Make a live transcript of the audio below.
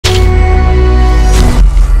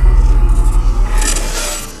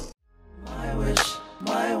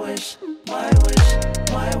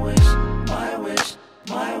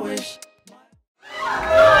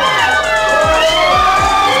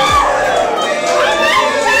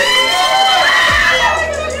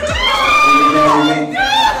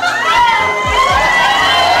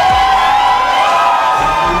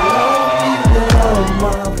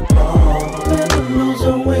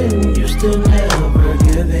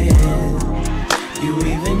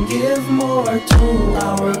give more to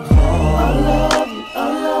our call. I love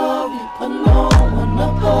you, but no one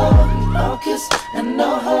above you. I'll kiss and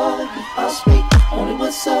I'll hug you. I'll speak only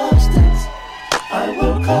with substance. I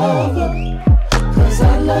will cover, 'cause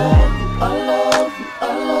I love you, I love you,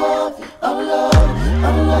 I love you, I love you,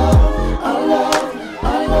 I love you, I love you,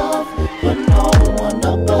 I love you, but no one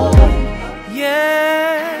above you.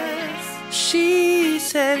 Yes, she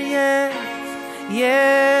said yes,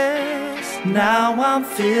 yes, now I'm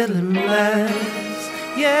feeling blessed.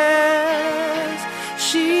 Yes,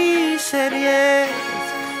 she said yes,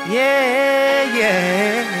 yeah,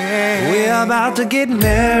 yeah. We're about to get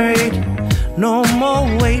married, no more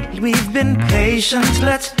wait, we've been patient,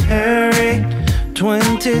 let's hurry.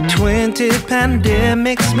 2020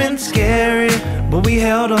 pandemic's been scary, but we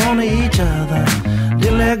held on to each other,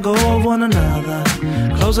 didn't let go of one another.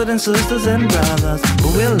 Closer than sisters and brothers,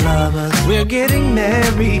 but we're lovers. We're getting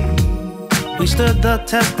married. We stood the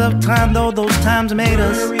test of time, though those times made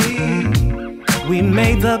us. We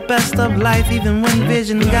made the best of life, even when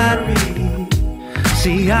vision got.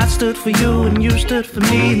 See, I stood for you and you stood for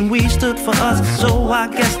me and we stood for us. So I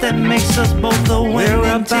guess that makes us both the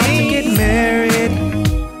winning team. We're about to get married.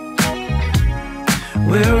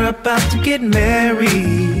 We're about to get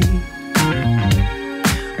married.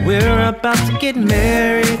 We're about to get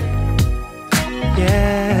married.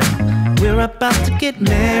 Yeah, we're about to get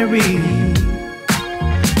married.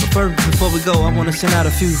 But first, before we go, I want to send out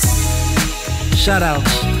a few shout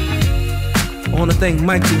outs. I want to thank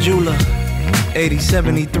Mike the Jeweler,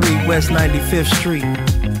 8073 West 95th Street,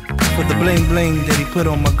 for the bling bling that he put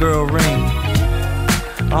on my girl ring.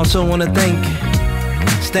 I also want to thank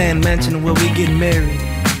Stan Mansion where we get married.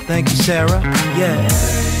 Thank you, Sarah. Yeah,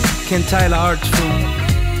 Ken Tyler Arts for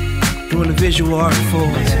doing the visual art for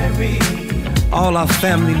us. All our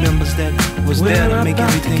family members that was there to make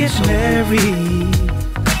everything so married.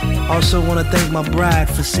 Also want to thank my bride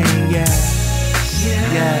for saying yes.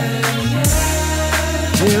 Yeah.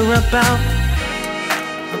 We're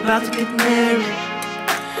about to get married.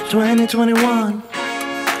 2021,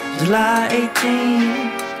 July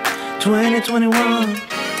 18, 2021.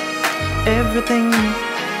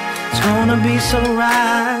 Everything's gonna be so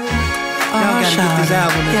right. Y'all gotta get this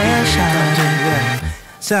album. Yeah,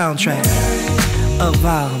 soundtrack of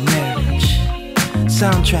our marriage,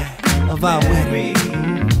 soundtrack of our wedding.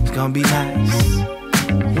 It's gonna be nice.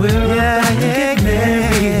 We're about to get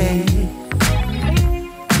married.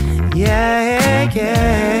 Yeah,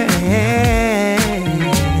 yeah.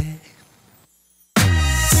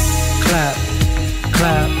 Clap,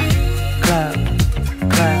 clap, clap,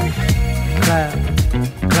 clap, clap,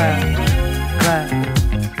 clap, clap,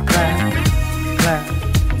 clap, clap.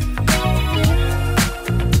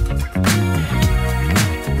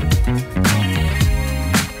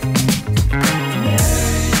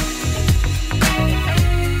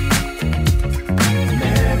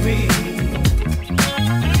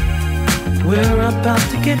 We're about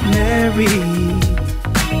to get married.